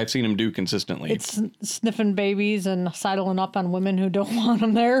only thing I've seen him do consistently. It's sniffing babies and sidling up on women who don't want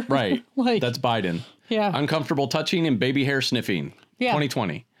them there. Right. That's Biden. Yeah. Uncomfortable touching and baby hair sniffing. Yeah.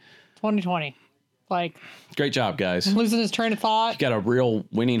 2020. Like, great job, guys. Losing his train of thought. Got a real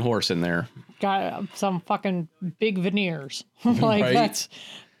winning horse in there. Got some fucking big veneers. Like, that's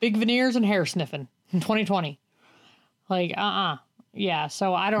big veneers and hair sniffing in 2020. Like, yeah.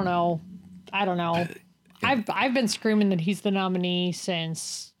 So I don't know. I've been screaming that he's the nominee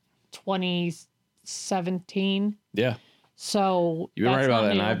since 2017. Yeah. So you've been right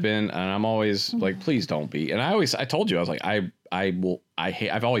about that, and I'm always like, please don't be. And I told you, I was like, I've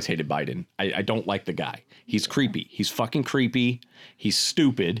always hated Biden. I don't like the guy. He's creepy. He's fucking creepy. He's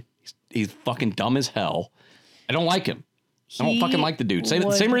stupid. He's fucking dumb as hell. I don't like him. I don't fucking like the dude.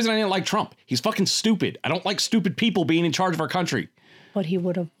 Same reason I didn't like Trump. He's fucking stupid. I don't like stupid people being in charge of our country. But he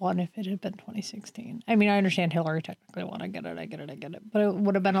would have won if it had been 2016. I mean, I understand Hillary technically won. I get it. But it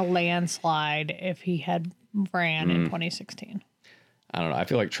would have been a landslide if he had ran in 2016. I don't know. I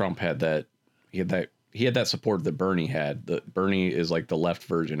feel like Trump had that. He had that support that Bernie had. Bernie is like the left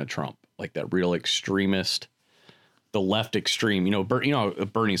version of Trump, like that real extremist, the left extreme. You know,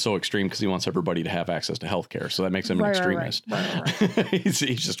 Bernie's so extreme because he wants everybody to have access to healthcare, so that makes him an extremist. Right. he's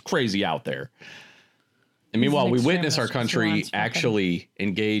just crazy out there. And meanwhile, we witness our country actually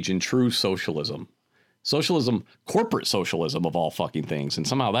engage in true socialism, corporate socialism of all fucking things, and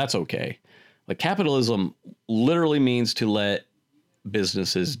somehow that's okay. Like, capitalism literally means to let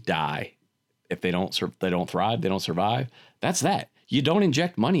businesses die. If they don't thrive, they don't survive. That's that. You don't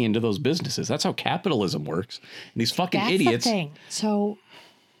inject money into those businesses. That's how capitalism works. And these fucking idiots. The thing. So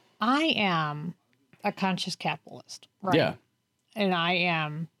I am a conscious capitalist, right? Yeah. And I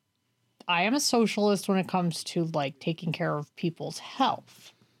am a socialist when it comes to like taking care of people's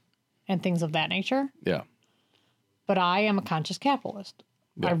health and things of that nature. Yeah. But I am a conscious capitalist.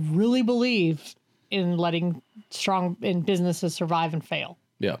 Yeah. I really believe in letting in businesses survive and fail.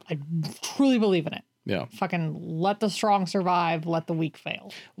 Yeah. I truly believe in it. Yeah. Fucking let the strong survive, let the weak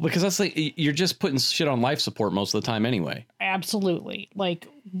fail. Because that's like, you're just putting shit on life support most of the time anyway. Absolutely. Like,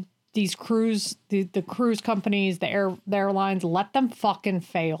 these cruise, the cruise companies, the airlines, let them fucking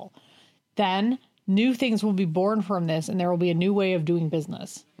fail. Then new things will be born from this, and there will be a new way of doing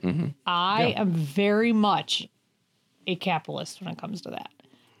business. Mm-hmm. I am very much a capitalist when it comes to that.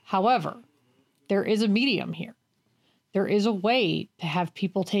 However, there is a medium here. There is a way to have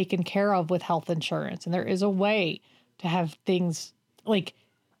people taken care of with health insurance, and there is a way to have things like,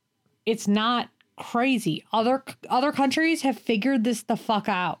 it's not crazy. Other countries have figured this the fuck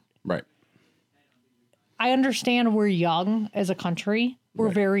out. Right. I understand we're young as a country. We're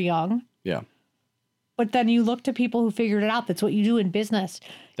very young. Yeah. But then you look to people who figured it out. That's what you do in business.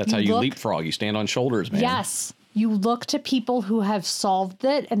 That's how you leapfrog. You stand on shoulders, man. Yes. You look to people who have solved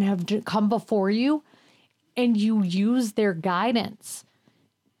it and have come before you, and you use their guidance.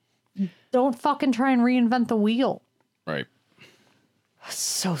 Don't fucking try and reinvent the wheel. Right.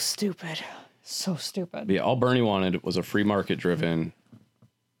 So stupid. So stupid. Yeah, all Bernie wanted was a free market driven,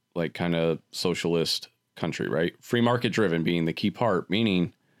 like, kind of socialist country, right? Free market driven being the key part,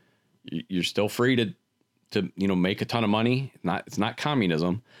 meaning you're still free to make a ton of money. It's not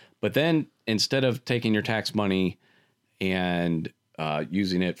communism, but then instead of taking your tax money and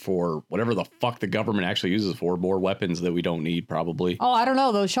using it for whatever the fuck the government actually uses for, more weapons that we don't need, probably. Oh, I don't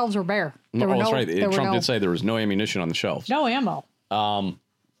know. Those shelves were bare. That's right. Trump did say there was no ammunition on the shelves. No ammo.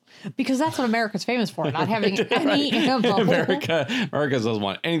 Because that's what America's famous for, not having any ammo. America doesn't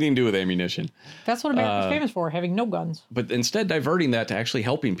want anything to do with ammunition. That's what America's famous for, having no guns. But instead diverting that to actually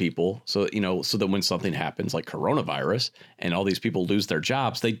helping people. So, so that when something happens like coronavirus and all these people lose their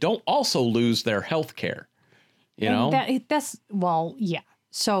jobs, they don't also lose their health care. Well, yeah.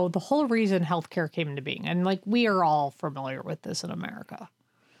 So the whole reason healthcare came into being, and like we are all familiar with this in America.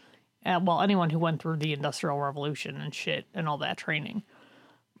 Well, anyone who went through the Industrial Revolution and shit and all that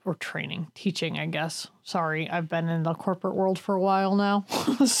teaching, I guess. Sorry, I've been in the corporate world for a while now,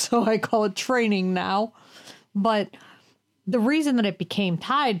 so I call it training now. But the reason that it became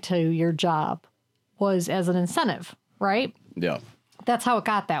tied to your job was as an incentive, right? Yeah. That's how it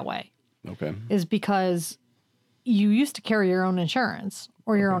got that way. Okay. Is because you used to carry your own insurance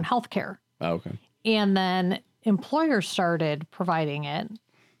or your own health care. Oh, okay. And then employers started providing it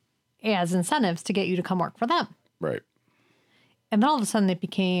as incentives to get you to come work for them. Right. And then all of a sudden it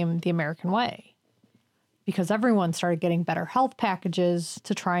became the American way because everyone started getting better health packages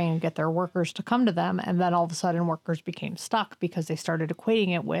to try and get their workers to come to them. And then all of a sudden workers became stuck because they started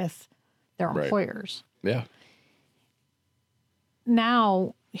equating it with their employers. Yeah.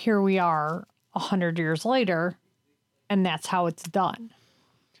 Now, here we are 100 years later, and that's how it's done.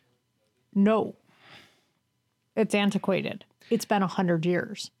 No. It's antiquated. It's been 100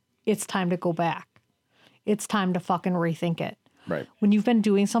 years. It's time to go back. It's time to fucking rethink it. Right. When you've been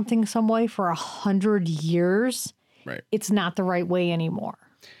doing something some way for 100 years, right, it's not the right way anymore.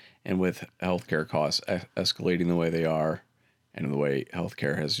 And with healthcare costs escalating the way they are, and the way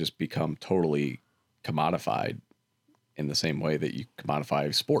healthcare has just become totally commodified in the same way that you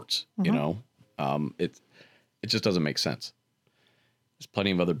commodify sports, it just doesn't make sense. There's plenty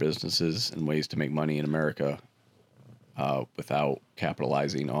of other businesses and ways to make money in America without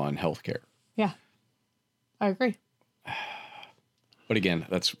capitalizing on healthcare. Yeah, I agree. But again,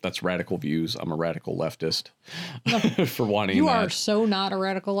 that's radical views. I'm a radical leftist for wanting You that. are so not a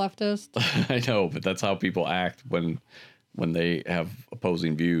radical leftist. I know, but that's how people act when they have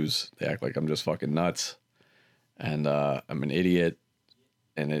opposing views. They act like I'm just fucking nuts and I'm an idiot.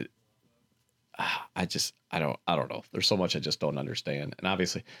 And I don't know. There's so much I just don't understand. And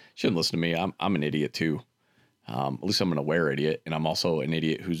obviously, shouldn't listen to me. I'm an idiot too. At least I'm an aware idiot. And I'm also an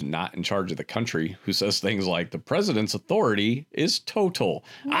idiot who's not in charge of the country, who says things like the president's authority is total.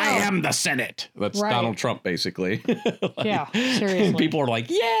 No. I am the Senate. That's right. Donald Trump, basically. Yeah, seriously. And people are like,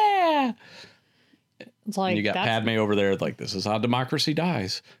 yeah. It's like, and you got Padme over there, like, this is how democracy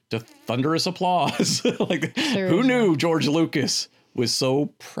dies. To thunderous applause. Like, seriously. Who knew George Lucas was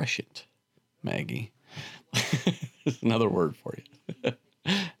so prescient, Maggie? Another word for you.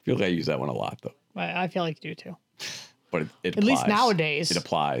 I feel like I use that one a lot, though. I feel like you do too. But it at least nowadays it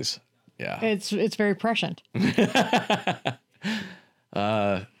applies. Yeah, it's very prescient. But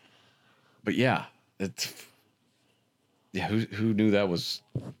yeah, who knew that was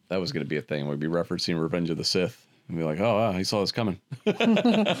going to be a thing? We'd be referencing Revenge of the Sith and be like, oh, wow, he saw this coming.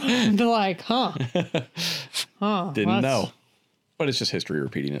 They're like, didn't know. But it's just history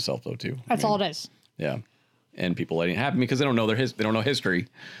repeating itself, though, too. That's all it is. Yeah, and people letting it happen because they don't know they don't know history.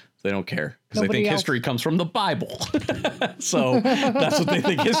 They don't care because they think history comes from the Bible. So that's what they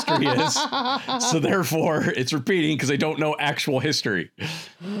think history is. So therefore it's repeating because they don't know actual history.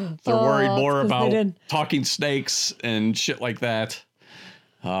 They're worried more about talking snakes and shit like that.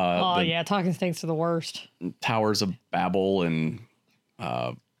 Yeah. Talking snakes are the worst. Towers of Babel and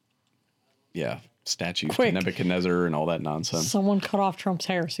statues of Nebuchadnezzar and all that nonsense. Someone cut off Trump's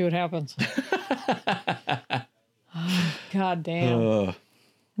hair. See what happens. God damn.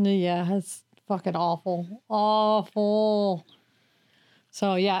 Yeah, it's fucking awful. Awful.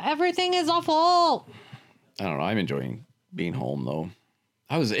 So, yeah, everything is awful. I don't know. I'm enjoying being home, though.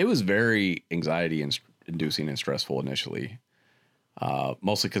 It was very anxiety inducing and stressful initially.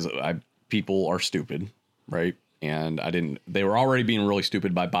 Mostly because people are stupid, right? And they were already being really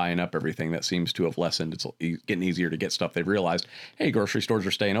stupid by buying up everything. That seems to have lessened. It's getting easier to get stuff. They've realized, hey, grocery stores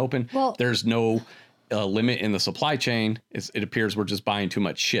are staying open. Well, there's no limit in the supply chain. It appears we're just buying too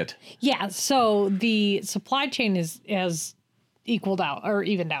much shit. Yeah, so the supply chain has equaled out or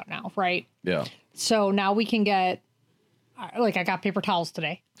evened out now, right? Yeah. So now we can get, like, I got paper towels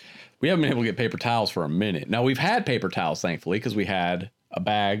today. We haven't been able to get paper towels for a minute. Now, we've had paper towels, thankfully, because we had a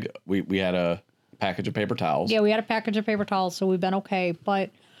bag. We had a package of paper towels. Yeah, we had a package of paper towels, so we've been okay.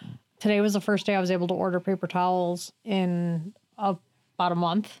 But today was the first day I was able to order paper towels in about a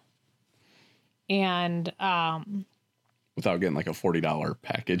month. And without getting like a $40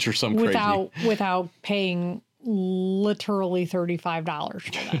 package or something crazy. Without paying literally $35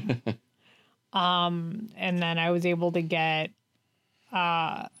 for them. And then I was able to get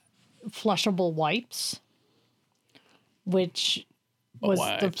flushable wipes, which was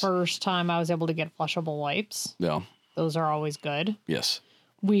the first time I was able to get flushable wipes. Yeah. Those are always good. Yes.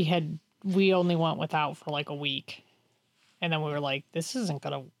 We only went without for like a week. And then we were like, this isn't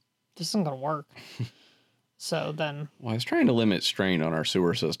gonna work. So then... Well, I was trying to limit strain on our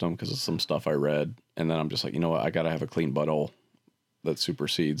sewer system because of some stuff I read. And then I'm just like, you know what? I got to have a clean butthole that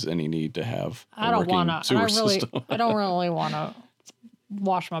supersedes any need to have a working sewer system. I don't really want to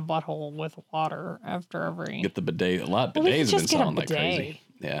wash my butthole with water after every... Get the bidet. A lot of bidets have been sounding like crazy.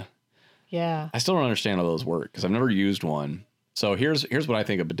 Yeah. Yeah. I still don't understand how those work because I've never used one. So here's what I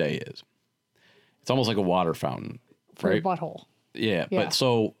think a bidet is. It's almost like a water fountain. For your butthole. Yeah.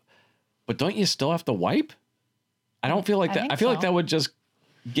 But don't you still have to wipe? I don't feel like that. I feel like that would just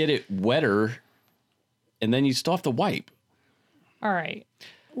get it wetter, and then you still have to wipe. All right,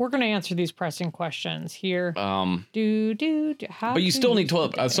 we're going to answer these pressing questions here. How? But you still need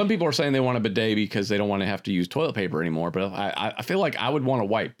toilet. Some people are saying they want a bidet because they don't want to have to use toilet paper anymore. But I feel like I would want to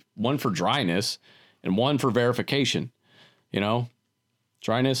wipe, one for dryness and one for verification. You know,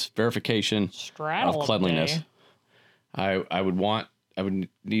 dryness, verification of cleanliness. I would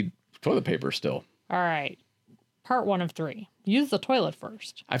need toilet paper still. All right. Part 1 of 3. Use the toilet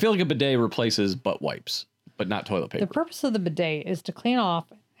first. I feel like a bidet replaces butt wipes, but not toilet paper. The purpose of the bidet is to clean off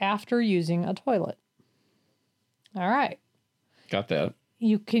after using a toilet. All right. Got that.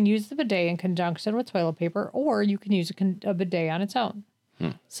 You can use the bidet in conjunction with toilet paper, or you can use a bidet on its own.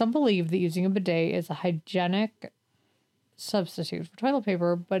 Some believe that using a bidet is a hygienic substitute for toilet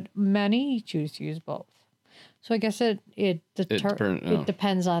paper, but many choose to use both. So I guess it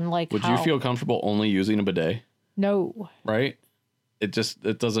depends on like Would you feel comfortable only using a bidet? No. Right? It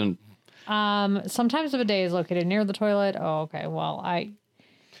doesn't. Sometimes the bidet is located near the toilet. Oh, okay. Well,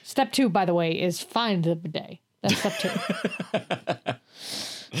 step 2, by the way, is find the bidet. That's step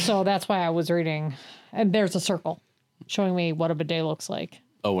 2. So that's why I was reading. And there's a circle showing me what a bidet looks like.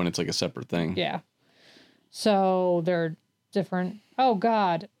 Oh, and it's like a separate thing. Yeah. So they're different. Oh,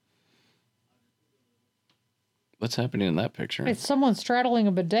 God. What's happening in that picture? It's someone straddling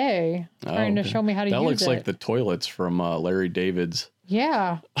a bidet trying to show me how to use it. That looks like the toilets from Larry David's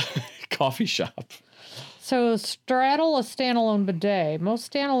coffee shop. So straddle a standalone bidet.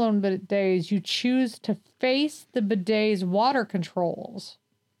 Most standalone bidets, you choose to face the bidet's water controls.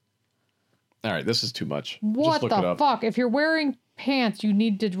 All right, this is too much. What the fuck? If you're wearing pants, you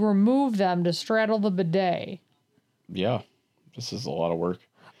need to remove them to straddle the bidet. Yeah, this is a lot of work.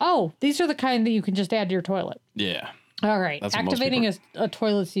 Oh, these are the kind that you can just add to your toilet. Yeah. All right. Activating a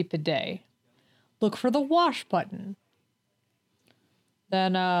toilet seat bidet. Look for the wash button.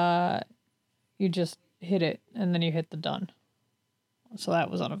 Then you just hit it, and then you hit the done. So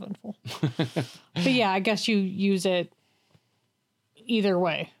that was uneventful. But yeah, I guess you use it either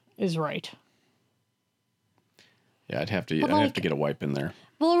way is right. Yeah, I'd have to get a wipe in there.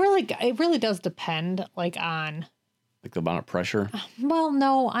 Well, it really does depend on like the amount of pressure. Well,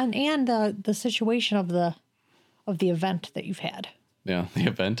 no, and the situation of the event that you've had. Yeah, the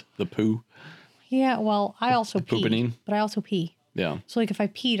event, the poo. Yeah, well, I also pee, poopening. But I also pee. Yeah. So if I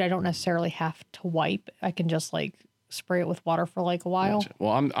peed, I don't necessarily have to wipe. I can just spray it with water for a while. Gotcha.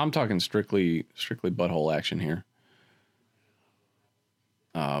 Well, I'm talking strictly butthole action here.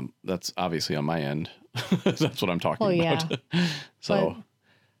 That's obviously on my end. That's what I'm talking about. Yeah. So,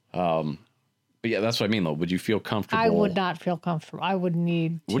 but yeah, that's what I mean though. Would you feel comfortable? I would not feel comfortable. I would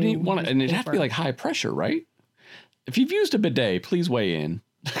need to. Would you want to? And it'd have to be high pressure, right? If you've used a bidet, please weigh in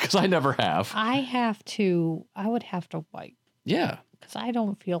because I never have. I would have to wipe. Yeah. Because I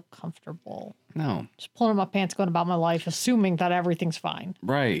don't feel comfortable. No. Just pulling up my pants, going about my life, assuming that everything's fine.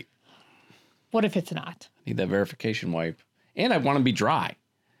 Right. What if it's not? I need that verification wipe. And I want to be dry.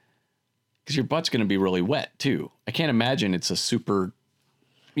 Because your butt's going to be really wet, too. I can't imagine it's a super...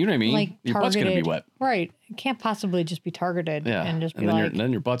 You know what I mean? Your butt's going to be wet. Right. It can't possibly just be targeted and just be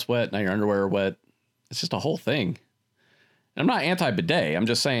then your butt's wet, now your underwear are wet. It's just a whole thing. I'm not anti-bidet. I'm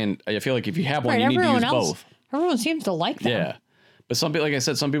just saying, I feel like if you have one, you need to use both. Everyone seems to like them. Yeah. But some people, like I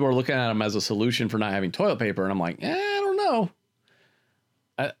said, some people are looking at them as a solution for not having toilet paper. And I'm like, I don't know.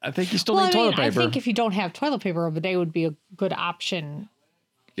 I think you still need toilet paper. I think if you don't have toilet paper, a bidet would be a good option.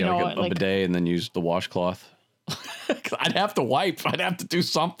 Yeah, a bidet and then use the washcloth. I'd have to wipe. I'd have to do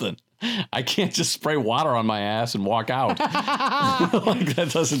something. I can't just spray water on my ass and walk out. That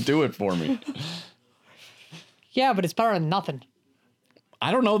doesn't do it for me. Yeah, but it's better than nothing.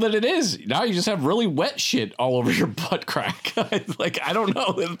 I don't know that it is. Now you just have really wet shit all over your butt crack. I don't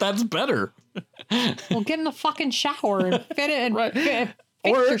know if that's better. Well, get in the fucking shower and fit it and fix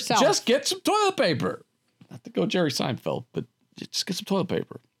or yourself. Just get some toilet paper. Not to go Jerry Seinfeld, but just get some toilet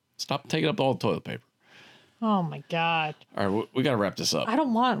paper. Stop taking up all the toilet paper. Oh my God. All right, we got to wrap this up. I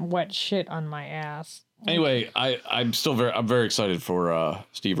don't want wet shit on my ass. Anyway, I'm very excited for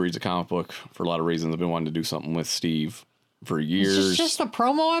Steve Reads a Comic Book for a lot of reasons. I've been wanting to do something with Steve for years. Is this just a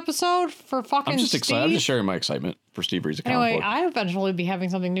promo episode for fucking I'm just Steve? excited. I'm just sharing my excitement for Steve Reads a Comic Book. Anyway, I eventually be having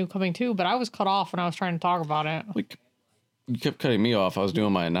something new coming too, but I was cut off when I was trying to talk about it. You kept cutting me off. I was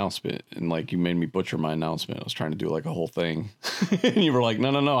doing my announcement, and like you made me butcher my announcement. I was trying to do like a whole thing, and you were like,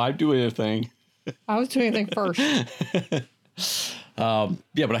 "No, I do anything." I was doing anything first. Yeah,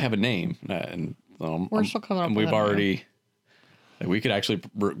 but I have a name, and we're still coming up. And with we've already. Like, we could actually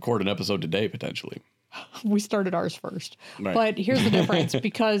record an episode today potentially. We started ours first. Right. But here's the difference.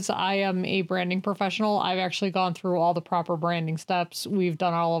 Because I am a branding professional, I've actually gone through all the proper branding steps. We've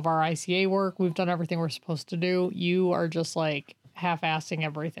done all of our ICA work. We've done everything we're supposed to do. You are just like half-assing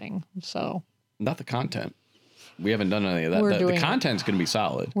everything. So not the content. We haven't done any of that. The content's going to be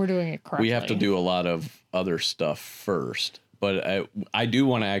solid. We're doing it correctly. We have to do a lot of other stuff first. But I do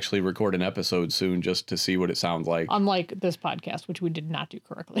want to actually record an episode soon just to see what it sounds like. Unlike this podcast, which we did not do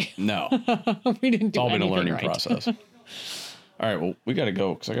correctly. No. We didn't do anything. It's all been a learning right. process. All right, well, we got to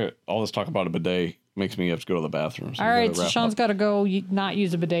go because I got all this talk about a bidet makes me have to go to the bathroom. So all right, so Sean's got to go not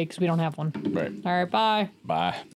use a bidet because we don't have one. Right. All right, bye. Bye.